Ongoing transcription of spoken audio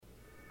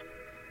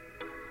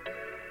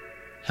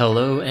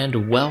Hello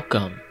and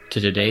welcome to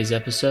today's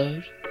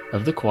episode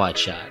of The Quad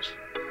Shot,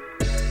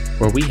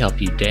 where we help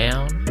you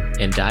down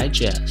and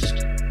digest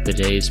the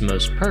day's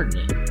most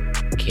pertinent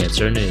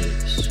cancer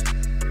news.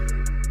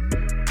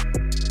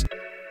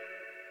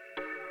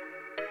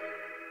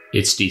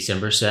 It's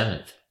December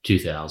 7th,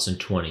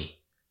 2020.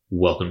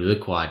 Welcome to the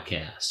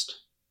Quadcast.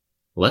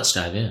 Let's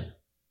dive in.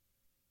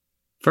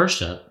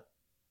 First up,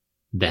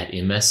 that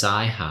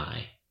MSI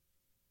high.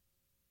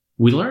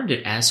 We learned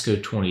at ASCO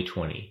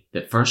 2020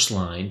 that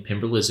first-line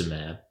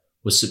pembrolizumab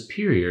was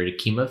superior to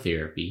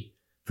chemotherapy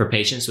for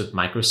patients with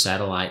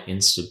microsatellite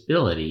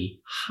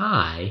instability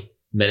high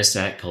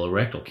metastatic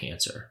colorectal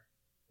cancer,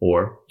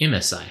 or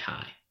MSI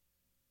high.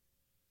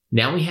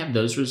 Now we have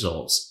those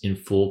results in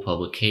full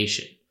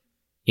publication.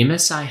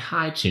 MSI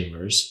high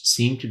tumors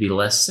seem to be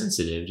less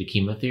sensitive to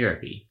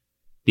chemotherapy.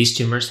 These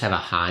tumors have a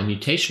high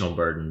mutational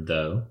burden,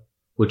 though,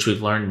 which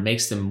we've learned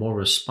makes them more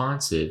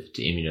responsive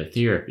to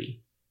immunotherapy.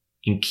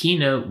 In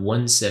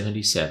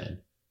KEYNOTE-177,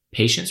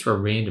 patients were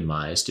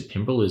randomized to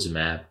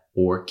pembrolizumab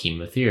or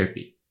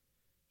chemotherapy.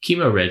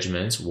 Chemo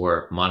regimens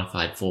were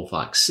modified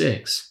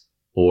FOLFOX6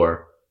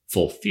 or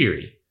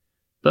FOLFIRI,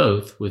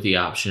 both with the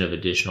option of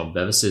additional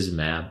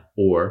bevacizumab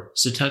or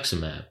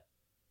cetuximab.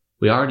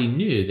 We already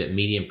knew that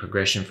median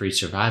progression-free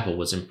survival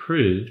was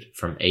improved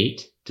from 8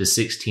 to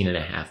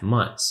 16.5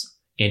 months,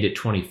 and at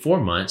 24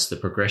 months, the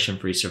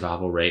progression-free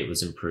survival rate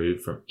was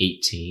improved from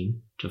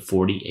 18 to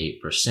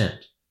 48%.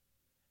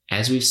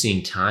 As we've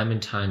seen time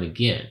and time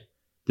again,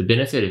 the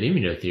benefit of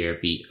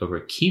immunotherapy over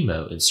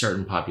chemo in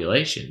certain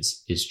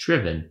populations is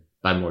driven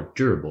by more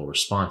durable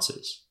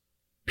responses.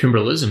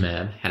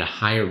 Pembrolizumab had a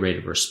higher rate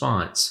of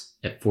response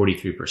at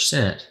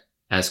 43%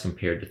 as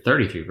compared to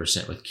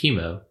 33% with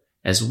chemo,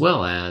 as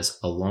well as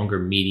a longer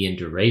median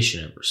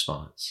duration of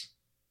response.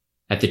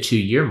 At the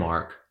 2-year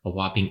mark, a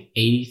whopping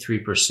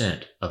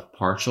 83% of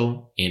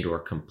partial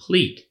and/or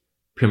complete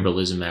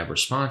pembrolizumab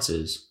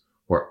responses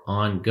were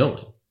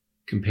ongoing,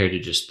 compared to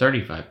just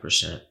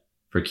 35%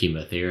 for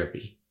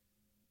chemotherapy.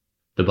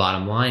 The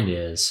bottom line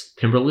is,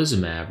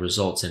 pembrolizumab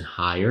results in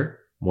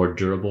higher, more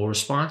durable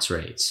response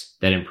rates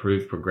that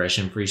improve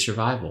progression-free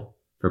survival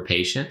for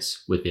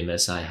patients with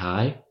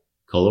MSI-high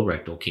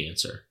colorectal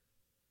cancer.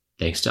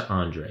 Thanks to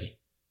Andre,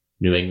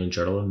 New England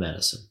Journal of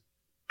Medicine,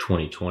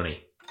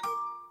 2020.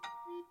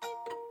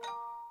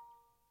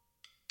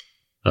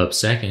 Up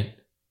second,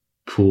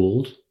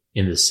 pooled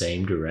in the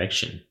same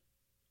direction.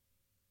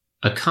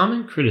 A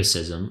common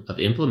criticism of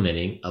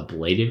implementing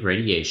ablative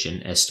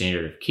radiation as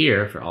standard of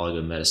care for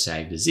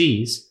oligometastatic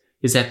disease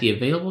is that the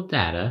available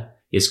data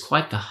is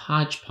quite the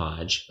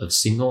hodgepodge of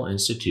single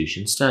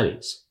institution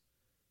studies.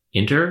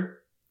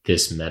 Enter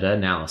this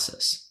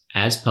meta-analysis,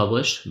 as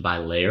published by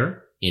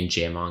Lair in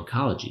JAMA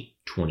Oncology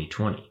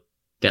 2020,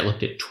 that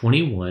looked at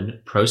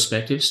 21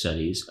 prospective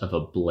studies of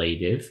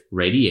ablative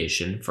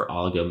radiation for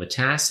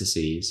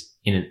oligometastases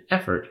in an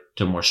effort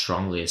to more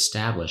strongly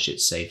establish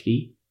its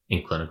safety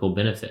and clinical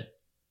benefit.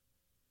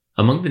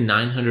 Among the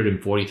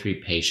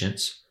 943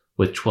 patients,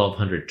 with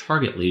 1,200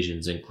 target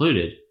lesions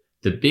included,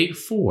 the Big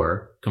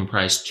Four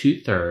comprised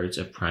 2/3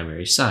 of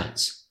primary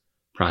sites: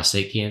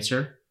 prostate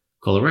cancer,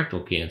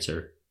 colorectal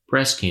cancer,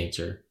 breast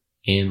cancer,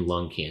 and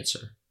lung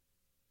cancer.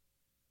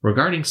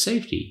 Regarding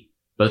safety,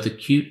 both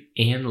acute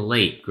and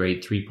late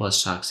grade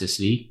 3+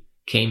 toxicity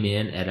came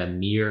in at a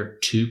mere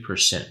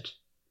 2%.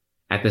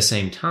 At the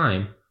same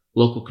time,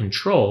 local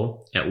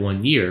control at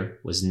 1 year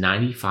was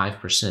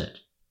 95%,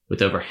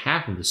 with over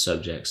half of the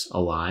subjects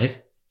alive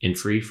and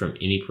free from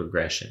any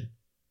progression.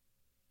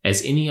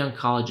 As any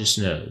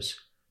oncologist knows,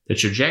 the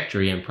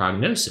trajectory and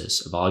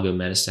prognosis of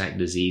oligometastatic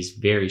disease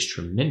varies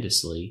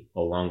tremendously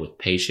along with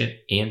patient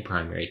and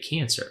primary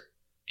cancer,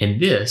 and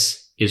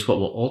this is what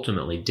will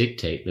ultimately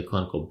dictate the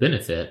clinical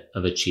benefit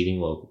of achieving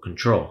local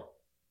control.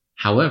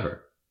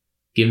 However,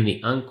 given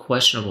the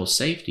unquestionable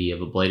safety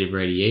of ablative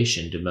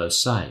radiation to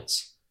most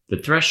sites, the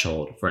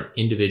threshold for an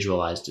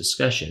individualized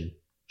discussion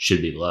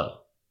should be low.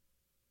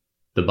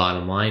 The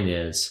bottom line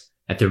is,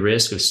 at the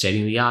risk of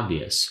stating the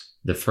obvious,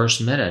 the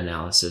first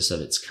meta-analysis of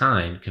its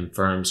kind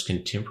confirms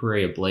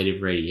contemporary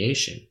ablative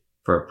radiation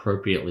for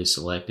appropriately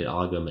selected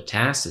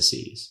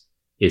oligometastases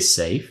is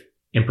safe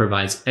and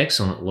provides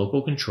excellent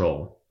local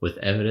control with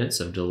evidence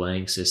of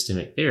delaying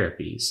systemic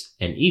therapies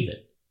and even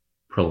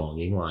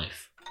prolonging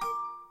life.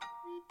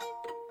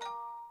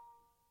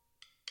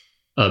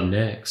 Up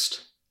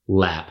next,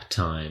 lap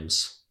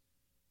times.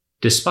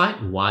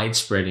 Despite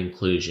widespread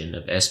inclusion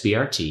of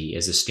SBRT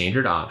as a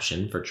standard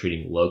option for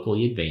treating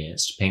locally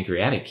advanced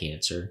pancreatic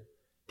cancer,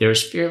 there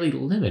is fairly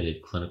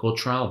limited clinical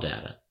trial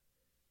data.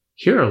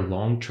 Here are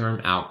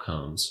long-term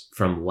outcomes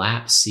from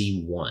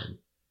LAP-C1,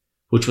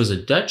 which was a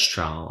Dutch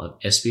trial of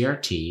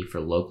SBRT for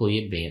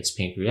locally advanced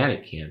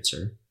pancreatic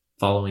cancer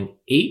following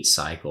 8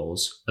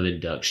 cycles of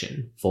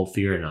induction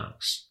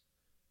FOLFIRINOX.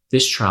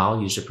 This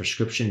trial used a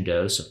prescription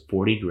dose of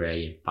 40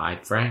 gray in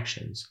 5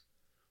 fractions,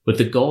 with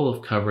the goal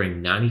of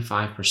covering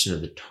 95%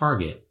 of the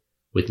target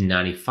with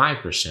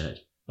 95%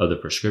 of the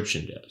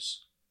prescription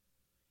dose.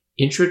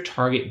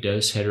 Intra-target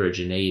dose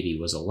heterogeneity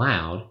was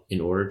allowed in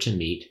order to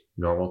meet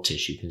normal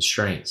tissue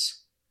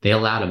constraints. They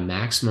allowed a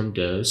maximum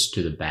dose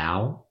to the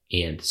bowel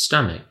and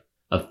stomach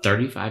of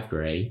 35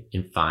 gray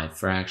in 5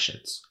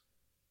 fractions.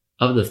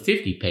 Of the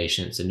 50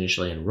 patients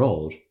initially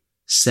enrolled,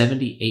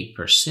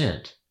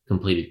 78%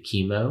 completed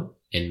chemo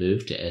and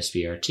moved to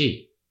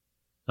SBRT.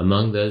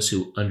 Among those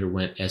who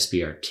underwent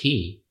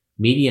SBRT,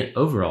 median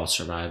overall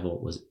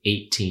survival was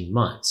 18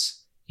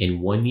 months,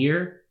 and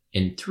 1-year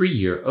and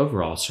 3-year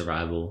overall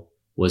survival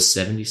was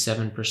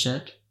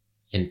 77%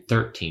 and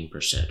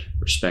 13%,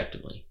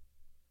 respectively.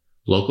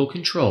 Local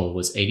control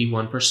was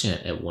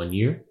 81% at 1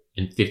 year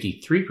and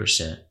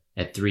 53%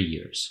 at 3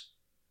 years.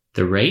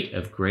 The rate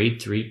of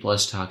grade 3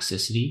 plus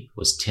toxicity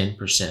was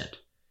 10%,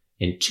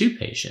 and 2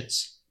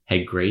 patients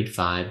had grade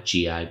 5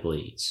 GI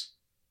bleeds.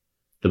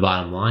 The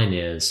bottom line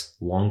is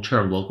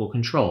long-term local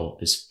control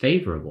is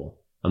favorable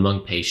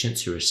among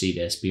patients who received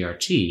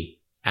SBRT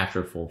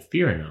after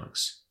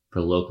FOLFIRINOX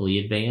for locally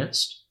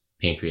advanced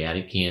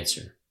pancreatic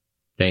cancer.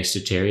 Thanks to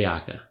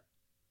Teriaka,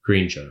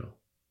 Green Journal,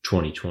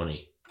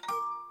 2020.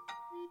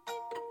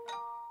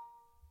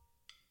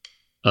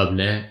 Up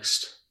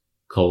next,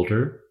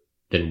 colder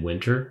than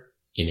winter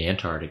in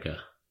Antarctica.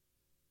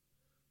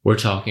 We're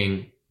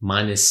talking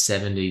minus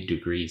 70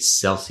 degrees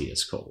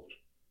Celsius cold,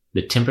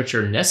 the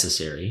temperature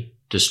necessary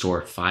to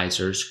store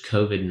Pfizer's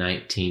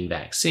COVID-19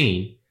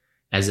 vaccine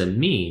as a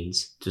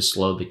means to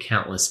slow the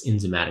countless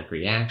enzymatic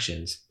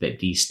reactions that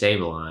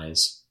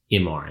destabilize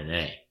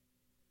mRNA.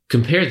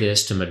 Compare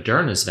this to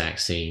Moderna's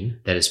vaccine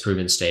that has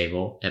proven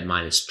stable at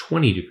minus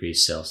 20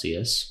 degrees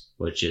Celsius,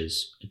 which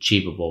is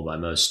achievable by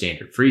most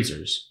standard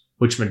freezers,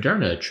 which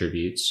Moderna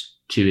attributes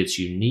to its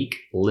unique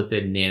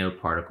lipid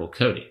nanoparticle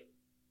coating.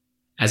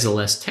 As a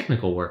less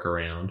technical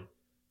workaround,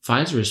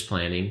 Pfizer is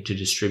planning to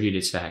distribute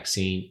its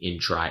vaccine in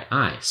dry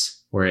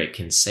ice, where it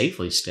can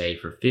safely stay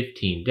for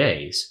 15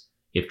 days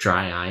if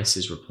dry ice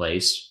is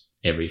replaced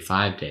every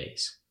 5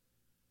 days.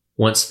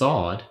 Once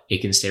thawed,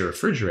 it can stay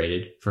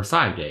refrigerated for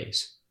 5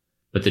 days,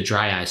 but the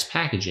dry ice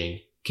packaging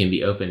can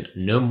be opened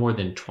no more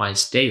than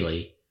twice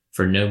daily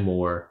for no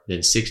more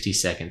than 60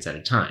 seconds at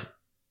a time.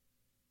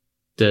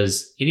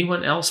 Does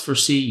anyone else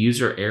foresee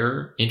user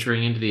error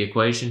entering into the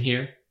equation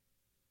here?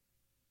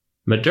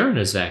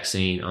 Moderna's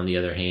vaccine, on the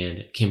other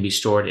hand, can be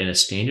stored in a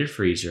standard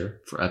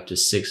freezer for up to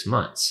 6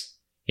 months,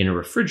 in a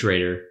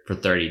refrigerator for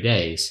 30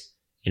 days,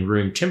 and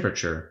room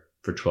temperature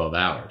for 12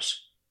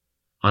 hours.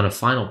 On a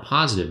final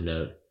positive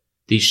note,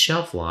 these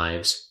shelf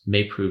lives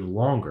may prove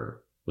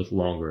longer with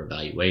longer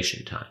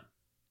evaluation time.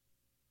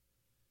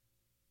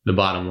 The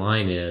bottom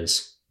line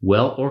is,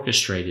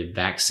 well-orchestrated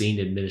vaccine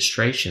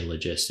administration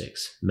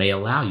logistics may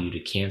allow you to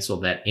cancel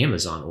that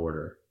Amazon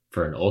order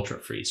for an ultra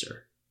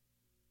freezer.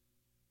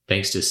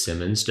 Thanks to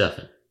Simmons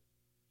Duffin,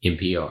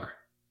 NPR,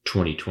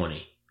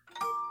 2020.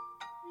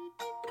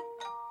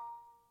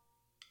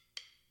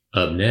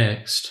 Up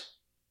next,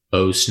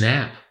 oh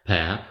snap,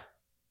 Pap.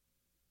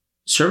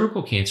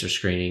 Cervical cancer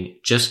screening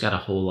just got a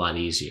whole lot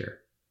easier.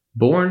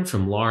 Born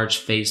from large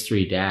Phase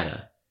 3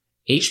 data,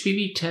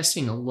 HPV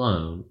testing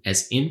alone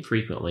as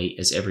infrequently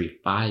as every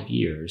 5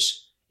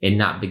 years and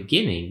not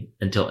beginning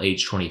until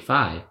age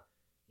 25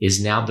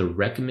 is now the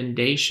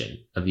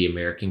recommendation of the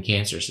American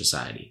Cancer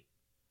Society.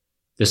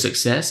 The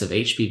success of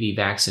HPV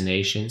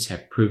vaccinations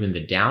have proven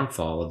the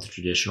downfall of the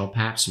traditional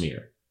Pap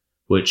smear,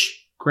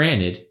 which,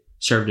 granted,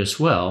 served us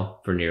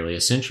well for nearly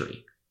a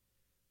century.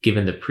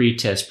 Given the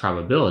pre-test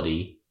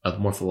probability of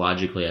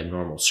morphologically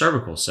abnormal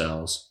cervical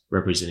cells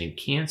representing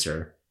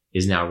cancer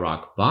is now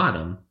rock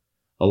bottom,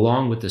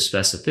 along with the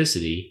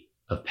specificity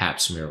of Pap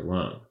smear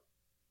alone.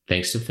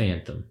 Thanks to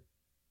Phantom,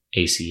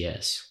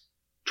 ACS,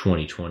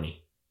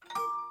 2020.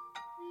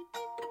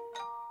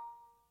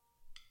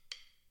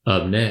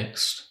 Up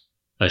next,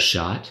 a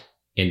shot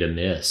and a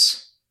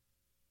miss.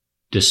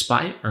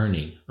 Despite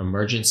earning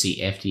emergency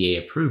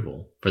FDA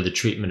approval for the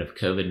treatment of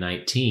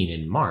COVID-19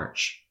 in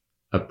March,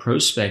 a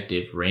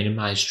prospective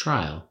randomized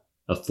trial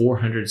of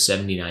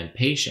 479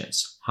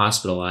 patients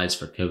hospitalized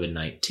for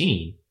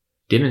COVID-19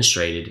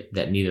 demonstrated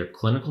that neither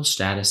clinical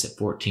status at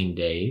 14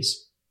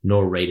 days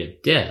nor rate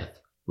of death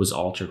was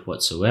altered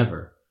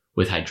whatsoever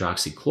with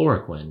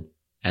hydroxychloroquine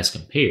as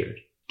compared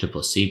to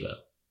placebo.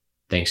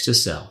 Thanks to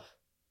Self,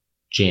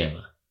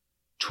 JAMA,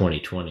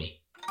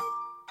 2020.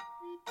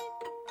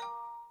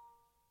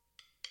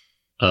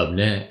 Up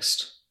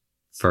next,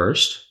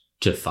 first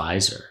to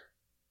Pfizer.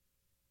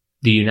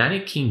 The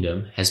United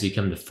Kingdom has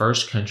become the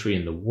first country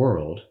in the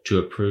world to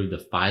approve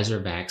the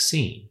Pfizer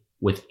vaccine,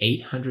 with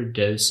 800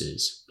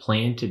 doses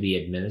planned to be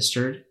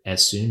administered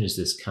as soon as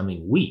this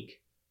coming week,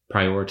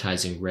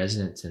 prioritizing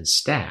residents and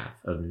staff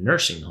of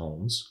nursing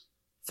homes,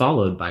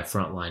 followed by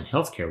frontline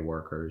healthcare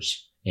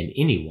workers and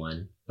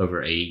anyone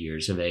over 80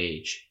 years of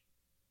age.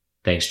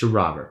 Thanks to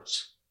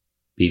Roberts,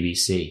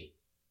 BBC,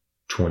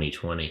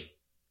 2020.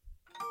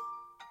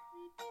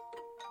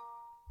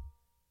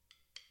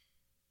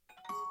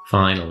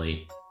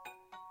 Finally,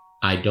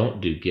 I don't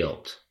do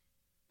guilt.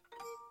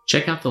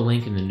 Check out the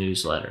link in the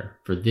newsletter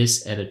for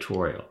this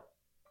editorial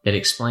that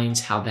explains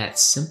how that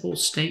simple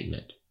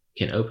statement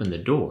can open the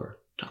door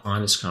to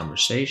honest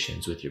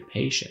conversations with your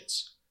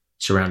patients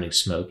surrounding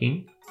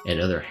smoking and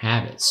other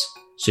habits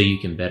so you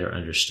can better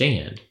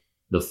understand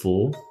the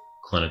full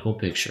clinical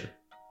picture.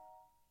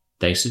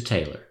 Thanks to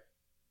Taylor,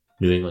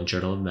 New England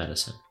Journal of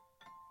Medicine,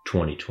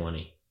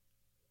 2020.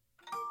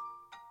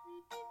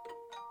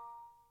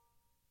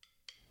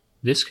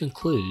 This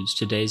concludes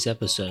today's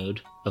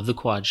episode of The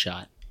Quad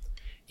Shot.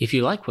 If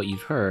you like what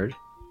you've heard,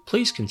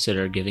 please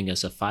consider giving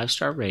us a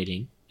 5-star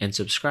rating and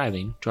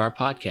subscribing to our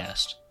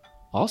podcast.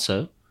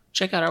 Also,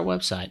 check out our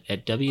website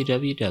at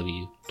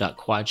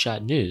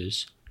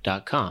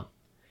www.quadshotnews.com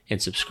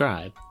and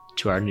subscribe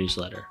to our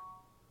newsletter.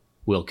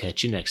 We'll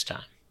catch you next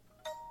time.